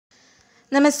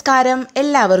നമസ്കാരം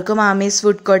എല്ലാവർക്കും ആമീസ്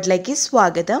ഫുഡ് കോർട്ടിലേക്ക്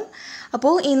സ്വാഗതം.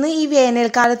 അപ്പോൾ ഇന്ന് ഈ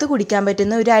വേനൽക്കാലത്ത് കുടിക്കാൻ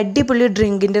പറ്റുന്ന ഒരു അടിപൊളി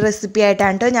ഡ്രിങ്കിൻ്റെ റെസിപ്പി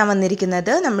ആയിട്ടാണ് കേട്ടോ ഞാൻ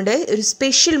വന്നിരിക്കുന്നത്. നമ്മുടെ ഒരു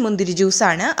സ്പെഷ്യൽ മുന്തിരി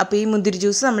ജ്യൂസാണ്. അപ്പോൾ ഈ മുന്തിരി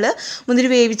ജ്യൂസ് നമ്മൾ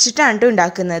മുന്തിരി വേവിച്ചിട്ടാണ് കേട്ടോ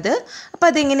ഉണ്ടാക്കുന്നത്. അപ്പോൾ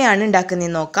അതെങ്ങനെയാണ്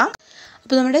ഉണ്ടാക്കുന്നതെന്ന് നോക്കാം.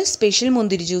 അപ്പോൾ നമ്മുടെ സ്പെഷ്യൽ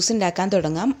മുന്തിരി ജ്യൂസ് ഉണ്ടാക്കാൻ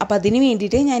തുടങ്ങാം. അപ്പോൾ അതിന്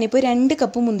വേണ്ടിയിട്ട് ഞാനിപ്പോൾ 2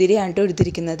 കപ്പ് മുന്തിരിയാണ് കേട്ടോ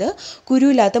എടുത്തിരിക്കുന്നത്.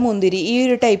 കുരുവില്ലാത്ത മുന്തിരി, ഈ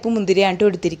ഒരു ടൈപ്പ് മുന്തിരിയാണ് കേട്ടോ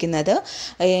എടുത്തിരിക്കുന്നത്.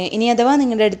 ഇനി അഥവാ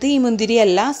നിങ്ങളുടെ അടുത്ത് ഈ മുന്തിരി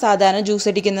അല്ല, സാധാരണ ജ്യൂസ്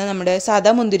അടിക്കുന്ന നമ്മുടെ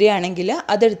സാധാ മുന്തിരി ആണെങ്കിൽ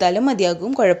അതെടുത്താലും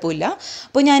മതിയാകും, കുഴപ്പമില്ല.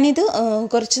 അപ്പോൾ ഞാനിത്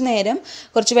കുറച്ച് നേരം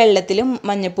കുറച്ച് വെള്ളത്തിലും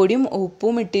മഞ്ഞൾപ്പൊടിയും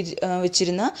ഉപ്പും ഇട്ട്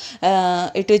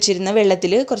വെച്ചിരുന്ന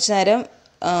വെള്ളത്തിൽ കുറച്ച് നേരം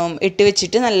ഇട്ട്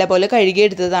വെച്ചിട്ട് നല്ലപോലെ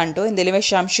കഴുകിയെടുത്തതാണ് കേട്ടോ. എന്തെങ്കിലും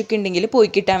വിഷാംശമൊക്കെ ഉണ്ടെങ്കിൽ പോയി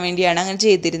കിട്ടാൻ വേണ്ടിയാണ് അങ്ങനെ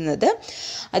ചെയ്തിരുന്നത്.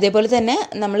 അതേപോലെ തന്നെ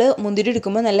നമ്മൾ മുന്തിരി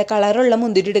എടുക്കുമ്പോൾ നല്ല കളറുള്ള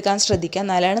മുന്തിരി എടുക്കാൻ ശ്രദ്ധിക്കുക,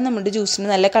 എന്നാലാണ് നമ്മുടെ ജ്യൂസിന്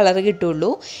നല്ല കളർ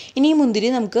കിട്ടുള്ളൂ. ഇനി ഈ മുന്തിരി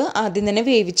നമുക്ക് ആദ്യം തന്നെ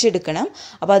വേവിച്ചെടുക്കണം.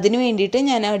 അപ്പോൾ അതിന് വേണ്ടിയിട്ട്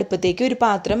ഞാൻ അടുപ്പത്തേക്ക് ഒരു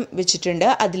പാത്രം വെച്ചിട്ടുണ്ട്.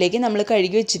 അതിലേക്ക് നമ്മൾ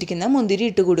കഴുകി വെച്ചിരിക്കുന്ന മുന്തിരി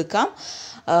ഇട്ട് കൊടുക്കാം.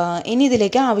 ഇനി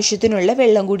ഇതിലേക്ക് ആവശ്യത്തിനുള്ള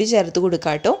വെള്ളം കൂടി ചേർത്ത്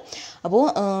കൊടുക്കാം കേട്ടോ. അപ്പോൾ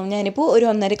ഞാനിപ്പോൾ ഒരു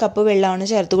 1.5 കപ്പ് വെള്ളമാണ്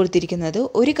ചേർത്ത് കൊടുത്തിരിക്കുന്നത്.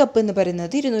 1 കപ്പ് എന്ന്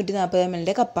പറയുന്നത് 240 ml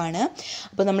കപ്പാണ്.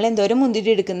 അപ്പോൾ നമ്മൾ എന്തോരം മുന്തിരി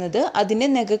എടുക്കുന്നത് അതിൻ്റെ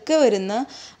നികക്ക് വരുന്ന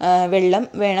വെള്ളം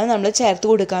വേണം നമ്മൾ ചേർത്ത്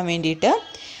കൊടുക്കാൻ വേണ്ടിയിട്ട്.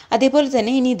 അതേപോലെ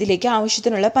തന്നെ ഇനി ഇതിലേക്ക്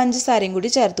ആവശ്യത്തിനുള്ള പഞ്ചസാരയും കൂടി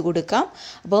ചേർത്ത് കൊടുക്കാം.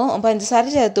 അപ്പോൾ പഞ്ചസാര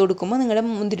ചേർത്ത് കൊടുക്കുമ്പോൾ നിങ്ങളുടെ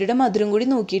മുന്തിരിയുടെ മധുരം കൂടി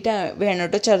നോക്കിയിട്ട് വേണം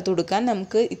കേട്ടോ ചേർത്ത് കൊടുക്കാൻ.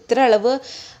 നമുക്ക് ഇത്ര അളവ്,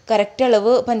 കറക്റ്റ്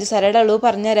അളവ്, പഞ്ചസാരയുടെ അളവ്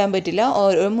പറഞ്ഞു തരാൻ പറ്റില്ല.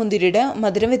 ഓരോ മുന്തിരിയുടെ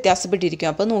മധുരം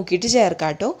വ്യത്യാസപ്പെട്ടിരിക്കും. അപ്പോൾ നോക്കിയിട്ട് ചേർക്കാം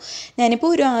കേട്ടോ.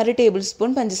 ഞാനിപ്പോൾ ഒരു 6 ടേബിൾ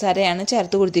സ്പൂൺ പഞ്ചസാരയാണ്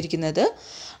ചേർത്ത് കൊടുത്തിരിക്കുന്നത്.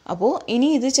 അപ്പോൾ ഇനി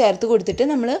ഇത് ചേർത്ത് കൊടുത്തിട്ട്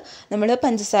നമ്മൾ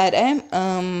പഞ്ചസാര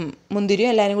മുന്തിരിയും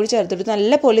എല്ലാവരും കൂടി ചേർത്തിട്ട്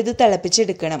നല്ലപോലെ ഇത്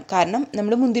തിളപ്പിച്ചെടുക്കണം. കാരണം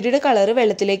നമ്മുടെ മുന്തിരിയുടെ കളറ്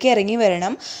വെള്ളത്തിലേക്ക് ഇറങ്ങി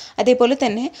വരണം. അതേപോലെ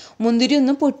തന്നെ മുന്തിരി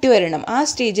ഒന്ന് പൊട്ടി വരണം. ആ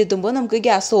സ്റ്റേജ് എത്തുമ്പോൾ നമുക്ക്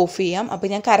ഗ്യാസ് ഓഫ് ചെയ്യാം. അപ്പോൾ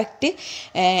ഞാൻ കറക്റ്റ്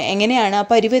എങ്ങനെയാണ് ആ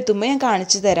പരിവ് എത്തുമ്പോൾ ഞാൻ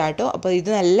കാണിച്ചു തരാം കേട്ടോ. അപ്പോൾ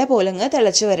ഇത് നല്ലപോലെ അങ്ങ്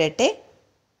തിളച്ച് വരട്ടെ.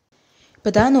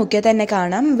 ഇപ്പോൾ ഇതാ നോക്കിയാൽ തന്നെ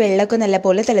കാണാം, വെള്ളമൊക്കെ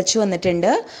നല്ലപോലെ തിളച്ച്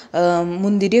വന്നിട്ടുണ്ട്.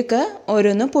 മുന്തിരിയൊക്കെ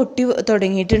ഓരോന്ന് പൊട്ടി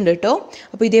തുടങ്ങിയിട്ടുണ്ട് കേട്ടോ.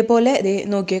 അപ്പോൾ ഇതേപോലെ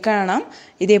നോക്കിയാൽ കാണാം,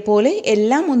 ഇതേപോലെ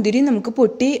എല്ലാ മുന്തിരിയും നമുക്ക്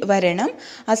പൊട്ടി വരണം.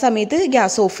 ആ സമയത്ത്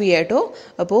ഗ്യാസ് ഓഫ് ചെയ്യുക കേട്ടോ.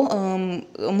 അപ്പോൾ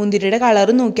മുന്തിരിയുടെ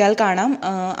കളർ നോക്കിയാൽ കാണാം,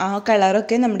 ആ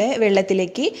കളറൊക്കെ നമ്മുടെ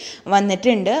വെള്ളത്തിലേക്ക്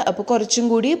വന്നിട്ടുണ്ട്. അപ്പോൾ കുറച്ചും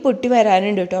കൂടി പൊട്ടി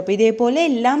വരാനുണ്ട് കേട്ടോ. അപ്പോൾ ഇതേപോലെ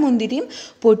എല്ലാ മുന്തിരിയും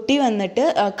പൊട്ടി വന്നിട്ട്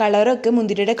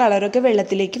മുന്തിരിയുടെ കളറൊക്കെ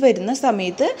വെള്ളത്തിലേക്ക് വരുന്ന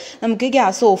സമയത്ത് നമുക്ക്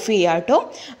ഗ്യാസ് ഓഫ് ചെയ്യാം കേട്ടോ.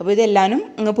 അപ്പോൾ ഇതെല്ലാനും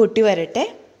അങ്ങ് പൊട്ടി വരട്ടെ.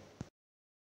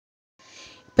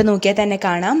 ഇപ്പം നോക്കിയാൽ തന്നെ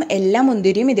കാണാം, എല്ലാ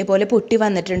മുന്തിരിയും ഇതേപോലെ പൊട്ടി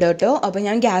വന്നിട്ടുണ്ട് കേട്ടോ. അപ്പോൾ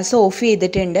ഞാൻ ഗ്യാസ് ഓഫ്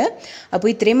ചെയ്തിട്ടുണ്ട്. അപ്പോൾ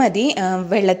ഇത്രയും മതി.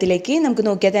 വെള്ളത്തിലേക്ക് നമുക്ക്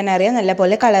നോക്കിയാൽ തന്നെ അറിയാം,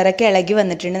 നല്ലപോലെ കളറൊക്കെ ഇളകി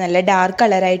വന്നിട്ടുണ്ട്, നല്ല ഡാർക്ക്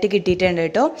കളറായിട്ട് കിട്ടിയിട്ടുണ്ട്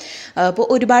കേട്ടോ. അപ്പോൾ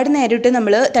ഒരുപാട് നേരിട്ട്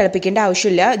നമ്മൾ തിളപ്പിക്കേണ്ട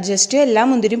ആവശ്യമില്ല. ജസ്റ്റ് എല്ലാ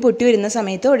മുന്തിരിയും പൊട്ടി വരുന്ന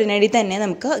സമയത്ത് ഉടനടി തന്നെ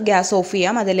നമുക്ക് ഗ്യാസ് ഓഫ്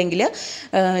ചെയ്യാം. അതല്ലെങ്കിൽ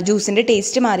ജ്യൂസിൻ്റെ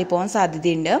ടേസ്റ്റ് മാറിപ്പോകാൻ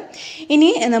സാധ്യതയുണ്ട്.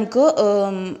 ഇനി നമുക്ക്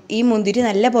ഈ മുന്തിരി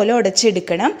നല്ലപോലെ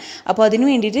ഉടച്ചെടുക്കണം. അപ്പോൾ അതിന്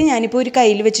വേണ്ടിയിട്ട് ഞാനിപ്പോൾ ഒരു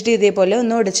കയ്യിൽ വെച്ചിട്ട് ഇതേപോലെ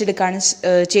ഒന്ന് ഉടച്ചെടുക്കാണ്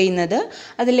ചെയ്യുന്നത്.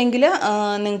 അതല്ലെങ്കിൽ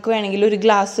നിങ്ങൾക്ക് വേണമെങ്കിൽ ഒരു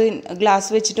ഗ്ലാസ്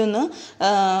വെച്ചിട്ടൊന്ന്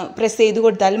പ്രസ് ചെയ്ത്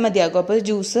കൊടുത്താലും മതിയാകും. അപ്പോൾ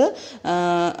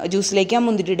ജ്യൂസിലേക്ക് ആ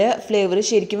മുന്തിരിയുടെ ഫ്ലേവർ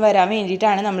ശരിക്കും വരാൻ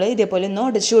വേണ്ടിയിട്ടാണ് നമ്മൾ ഇതേപോലെ ഒന്ന്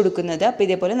ഉടച്ച് കൊടുക്കുന്നത്. അപ്പോൾ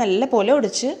ഇതേപോലെ നല്ല പോലെ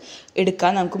ഉടച്ച്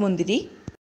എടുക്കാം നമുക്ക് മുന്തിരി.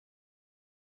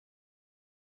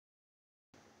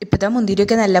 ഇപ്പോഴത്തെ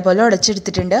മുന്തിരിയൊക്കെ നല്ലപോലെ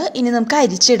ഉടച്ചെടുത്തിട്ടുണ്ട്. ഇനി നമുക്ക്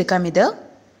അരിച്ചെടുക്കാം.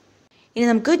 ഇനി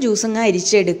നമുക്ക് ജ്യൂസ് അങ്ങ്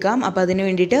അരിച്ചെടുക്കാം. അപ്പോൾ അതിന്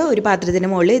വേണ്ടിയിട്ട് ഒരു പാത്രത്തിന്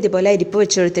മുകളിൽ ഇതുപോലെ അരിപ്പ്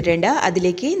വെച്ച് കൊടുത്തിട്ടുണ്ട്.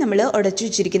 അതിലേക്ക് നമ്മൾ ഉടച്ചു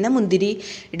വെച്ചിരിക്കുന്ന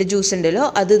മുന്തിരിയുടെ ജ്യൂസ് ഉണ്ടല്ലോ,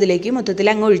 അത് ഇതിലേക്ക്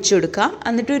മൊത്തത്തിൽ അങ്ങ് ഒഴിച്ചു കൊടുക്കാം.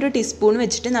 എന്നിട്ട് ഒരു ടീസ്പൂൺ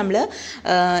വെച്ചിട്ട് നമ്മൾ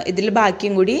ഇതിൽ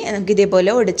ബാക്കിയും കൂടി നമുക്ക്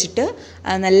ഇതേപോലെ ഉടച്ചിട്ട്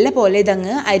നല്ല പോലെ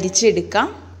ഇതങ്ങ് അരിച്ചെടുക്കാം.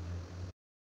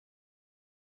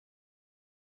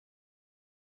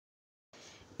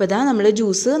 ഇപ്പോൾ ഇതാ നമ്മൾ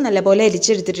ജ്യൂസ് നല്ലപോലെ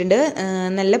അരിച്ചെടുത്തിട്ടുണ്ട്.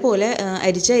 നല്ലപോലെ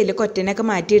അരിച്ച് അതിൽ കൊറ്റനൊക്കെ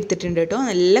മാറ്റിയെടുത്തിട്ടുണ്ട് കേട്ടോ.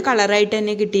 നല്ല കളറായിട്ട്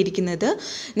തന്നെ കിട്ടിയിരിക്കുന്നത്.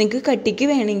 നിങ്ങൾക്ക് കട്ടിക്ക്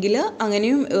വേണമെങ്കിൽ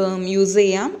അങ്ങനെയും യൂസ്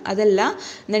ചെയ്യാം. അതല്ല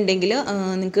എന്നുണ്ടെങ്കിൽ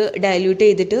നിങ്ങൾക്ക് ഡയല്യൂട്ട്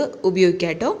ചെയ്തിട്ട്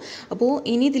ഉപയോഗിക്കാം കേട്ടോ. അപ്പോൾ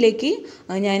ഇനി ഇതിലേക്ക്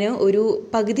ഞാൻ ഒരു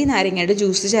പകുതി നാരങ്ങയുടെ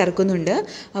ജ്യൂസ് ചേർക്കുന്നുണ്ട്.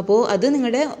 അപ്പോൾ അത്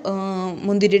നിങ്ങളുടെ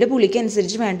മുന്തിരിയുടെ പുളിക്ക്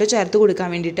അനുസരിച്ച് വേണ്ടോ ചേർത്ത്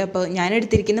കൊടുക്കാൻ വേണ്ടിയിട്ട്. അപ്പോൾ ഞാൻ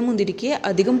എടുത്തിരിക്കുന്ന മുന്തിരിക്ക്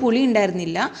അധികം പുളി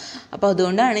ഉണ്ടായിരുന്നില്ല. അപ്പോൾ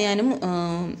അതുകൊണ്ടാണ് ഞാനും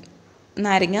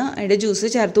നാരങ്ങയുടെ ജ്യൂസ്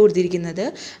ചേർത്ത് കൊടുത്തിരിക്കുന്നത്.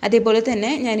 അതേപോലെ തന്നെ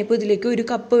ഞാനിപ്പോൾ ഇതിലേക്ക് 1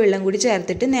 കപ്പ് വെള്ളം കൂടി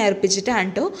ചേർത്തിട്ട്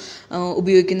നേർപ്പിച്ചിട്ടാണ് കേട്ടോ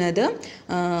ഉപയോഗിക്കുന്നത്.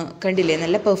 കണ്ടില്ലേ,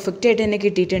 നല്ല പെർഫെക്റ്റ് ആയിട്ട് തന്നെ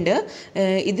കിട്ടിയിട്ടുണ്ട്.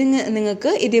 ഇത്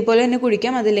നിങ്ങൾക്ക് ഇതേപോലെ തന്നെ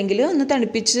കുടിക്കാം. അതല്ലെങ്കിൽ ഒന്ന്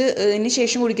തണുപ്പിച്ചതിന്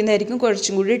ശേഷം കുടിക്കുന്നതായിരിക്കും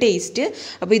കുറച്ചും കൂടി ടേസ്റ്റ്.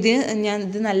 അപ്പോൾ ഇത്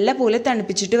നല്ല പോലെ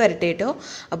തണുപ്പിച്ചിട്ട് വരട്ടെ കേട്ടോ.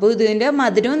 അപ്പോൾ ഇതിൻ്റെ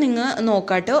മധുരവും നിങ്ങൾ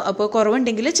നോക്കാം കേട്ടോ. അപ്പോൾ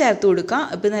കുറവുണ്ടെങ്കിൽ ചേർത്ത് കൊടുക്കാം.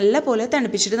 അപ്പോൾ നല്ല പോലെ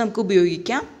തണുപ്പിച്ചിട്ട് നമുക്ക്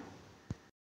ഉപയോഗിക്കാം.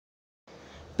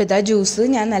 അപ്പോൾ ഇതാ ജ്യൂസ്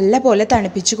ഞാൻ നല്ല പോലെ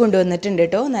തണുപ്പിച്ച് കൊണ്ടുവന്നിട്ടുണ്ട്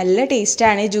കേട്ടോ. നല്ല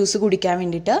ടേസ്റ്റാണ് ഈ ജ്യൂസ് കുടിക്കാൻ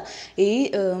വേണ്ടിയിട്ട്. ഈ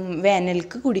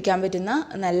വേനൽക്ക് കുടിക്കാൻ പറ്റുന്ന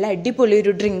നല്ല അടിപൊളി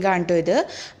ഒരു ഡ്രിങ്കാണ് കേട്ടോ ഇത്.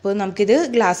 അപ്പോൾ നമുക്കിത്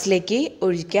ഗ്ലാസ്സിലേക്ക്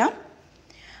ഒഴിക്കാം.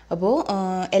 അപ്പോൾ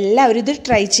എല്ലാവരും ഇത്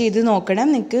ട്രൈ ചെയ്ത് നോക്കണം.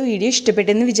 നിങ്ങൾക്ക് വീഡിയോ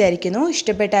ഇഷ്ടപ്പെട്ടെന്ന് വിചാരിക്കുന്നു.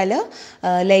 ഇഷ്ടപ്പെട്ടാൽ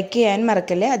ലൈക്ക് ചെയ്യാൻ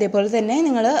മറക്കല്ലേ. അതേപോലെ തന്നെ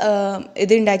നിങ്ങൾ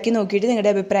ഇത് ഉണ്ടാക്കി നോക്കിയിട്ട്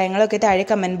നിങ്ങളുടെ അഭിപ്രായങ്ങളൊക്കെ താഴെ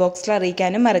കമൻറ്റ് ബോക്സിൽ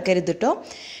അറിയിക്കാനും മറക്കരുത് കേട്ടോ.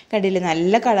 കണ്ടില്ലേ,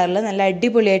 നല്ല കളറിൽ നല്ല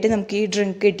അടിപൊളിയായിട്ട് നമുക്ക് ഈ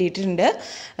ഡ്രിങ്ക് കിട്ടിയിട്ടുണ്ട്.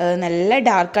 നല്ല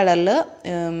ഡാർക്ക് കളറിൽ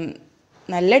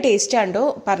നല്ല ടേസ്റ്റാണ് കേട്ടോ.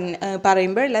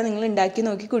 പറയുമ്പോഴല്ല, നിങ്ങൾ ഉണ്ടാക്കി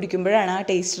നോക്കി കുടിക്കുമ്പോഴാണ് ആ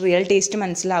ടേസ്റ്റ്, റിയൽ ടേസ്റ്റ്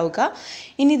മനസ്സിലാവുക.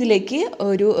 ഇനി ഇതിലേക്ക്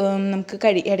ഒരു നമുക്ക്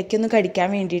ഇടയ്ക്കൊന്ന് കടിക്കാൻ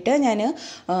വേണ്ടിയിട്ട് ഞാൻ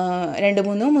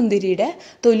 2-3 മുന്തിരിയുടെ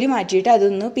തൊലി മാറ്റിയിട്ട്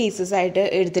അതൊന്ന് പീസസ് ആയിട്ട്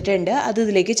എടുത്തിട്ടുണ്ട്. അത്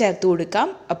ഇതിലേക്ക് ചേർത്ത് കൊടുക്കാം.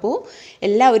 അപ്പോൾ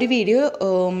എല്ലാവരും വീഡിയോ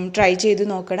ട്രൈ ചെയ്ത്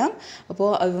നോക്കണം.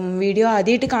 അപ്പോൾ വീഡിയോ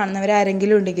ആദ്യമായിട്ട്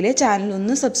കാണുന്നവരാരെങ്കിലും ഉണ്ടെങ്കിൽ ചാനൽ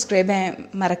ഒന്ന് സബ്സ്ക്രൈബ് ചെയ്യാൻ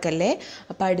മറക്കല്ലേ.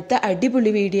 അപ്പോൾ അടുത്ത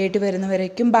അടിപൊളി വീഡിയോ ആയിട്ട്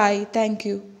വരുന്നവരേക്കും ബൈ. Thank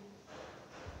you.